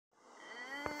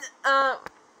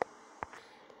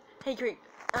Hey, Creep.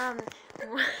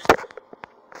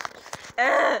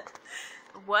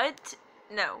 What?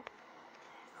 No.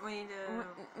 We need to...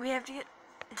 We have to get...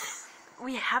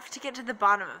 We have to get to the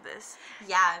bottom of this.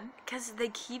 Yeah. Because they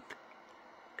keep...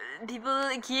 People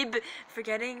keep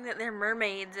forgetting that they're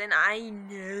mermaids, and I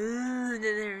know that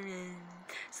they're mermaids.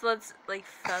 So let's, like,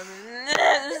 follow...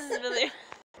 This is really...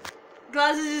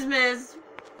 Classes dismissed.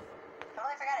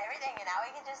 Totally forgot everything, and now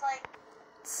we can just, like...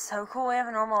 It's so cool we have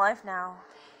a normal life now.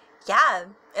 Yeah.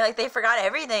 Like, they forgot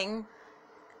everything.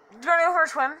 Do you want to go for a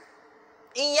swim?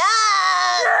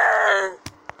 Yeah!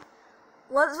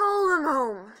 Let's follow them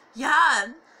home.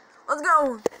 Yeah. Let's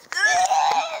go.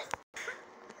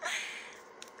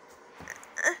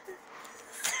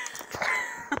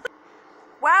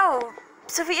 Wow,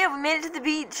 Sophia, we made it to the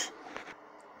beach.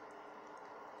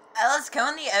 Let's go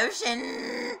in the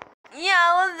ocean.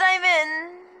 Yeah, let's dive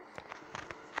in.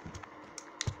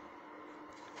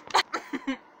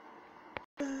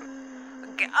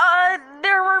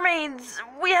 They're mermaids.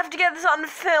 We have to get this on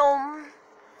film.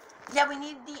 Yeah, we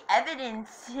need the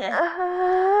evidence.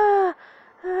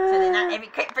 So So that not every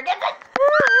creep forgets it.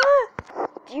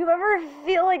 Do you ever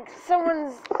feel like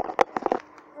someone's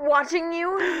watching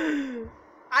you?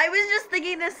 I was just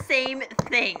thinking the same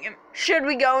thing. Should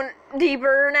we go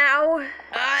deeper now?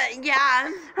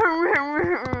 Yeah.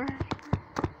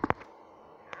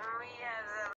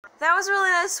 That was a really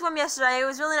nice swim yesterday. It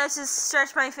was really nice to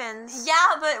stretch my fins.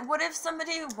 Yeah, but what if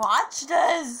somebody watched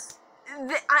us?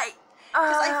 Because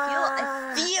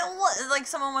I feel like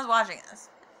someone was watching us.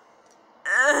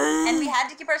 And we had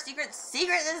to keep our secret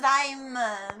secret this time.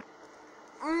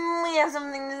 We have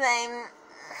something to say.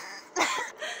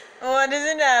 What does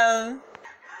it know?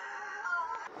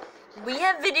 We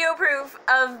have video proof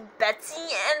of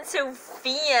Betsy and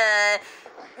Sophia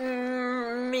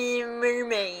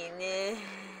mermaid.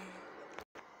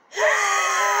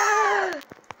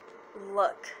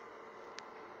 Look.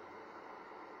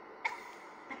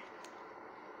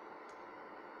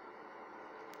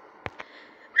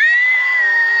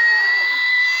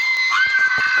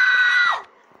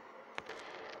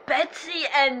 Betsy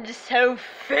and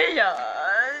Sophia.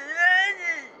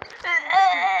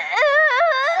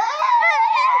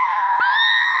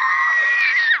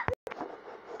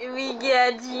 We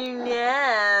got you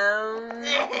now.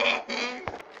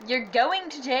 You're going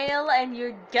to jail, and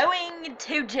you're going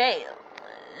to jail.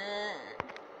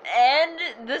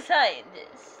 And the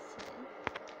scientist.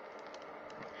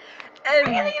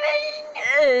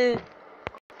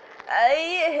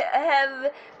 I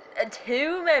have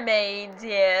 2 mermaids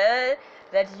here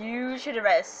that you should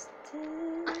arrest.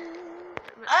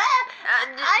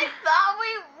 I thought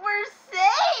we were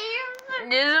safe.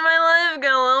 This is my life,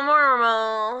 got a little more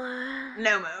normal.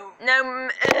 No mo. No,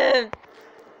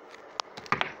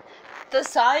 the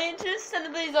scientist and the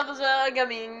police officer are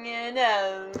coming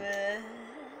now.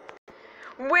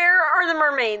 Where are the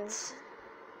mermaids?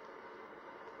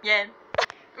 Yeah.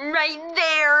 Right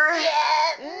there.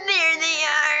 Yeah. There they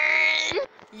are.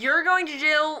 You're going to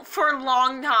jail for a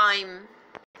long time.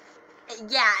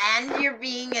 Yeah, and you're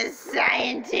being a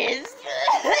scientist.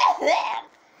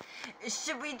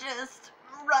 Should we just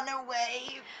run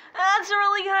away? That's a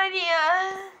really good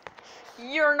idea.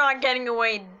 You're not getting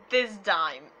away this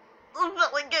time.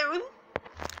 Let me go.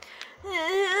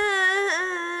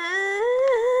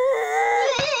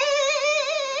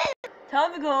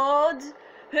 Time for gods.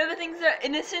 Whoever thinks they're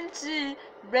innocent,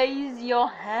 raise your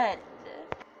hand.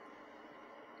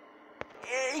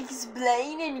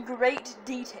 Explain in great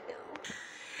detail.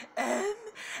 I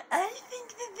think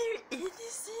that they're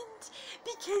innocent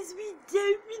because we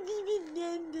don't really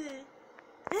remember.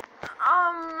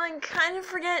 I kind of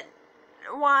forget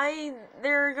why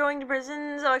they're going to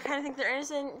prison, so I kind of think they're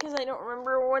innocent because I don't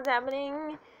remember what's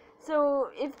happening. So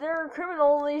if they're a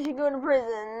criminal, they should go to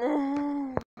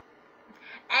prison.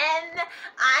 And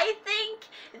I think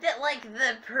that, like,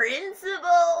 the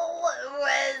principal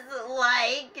was,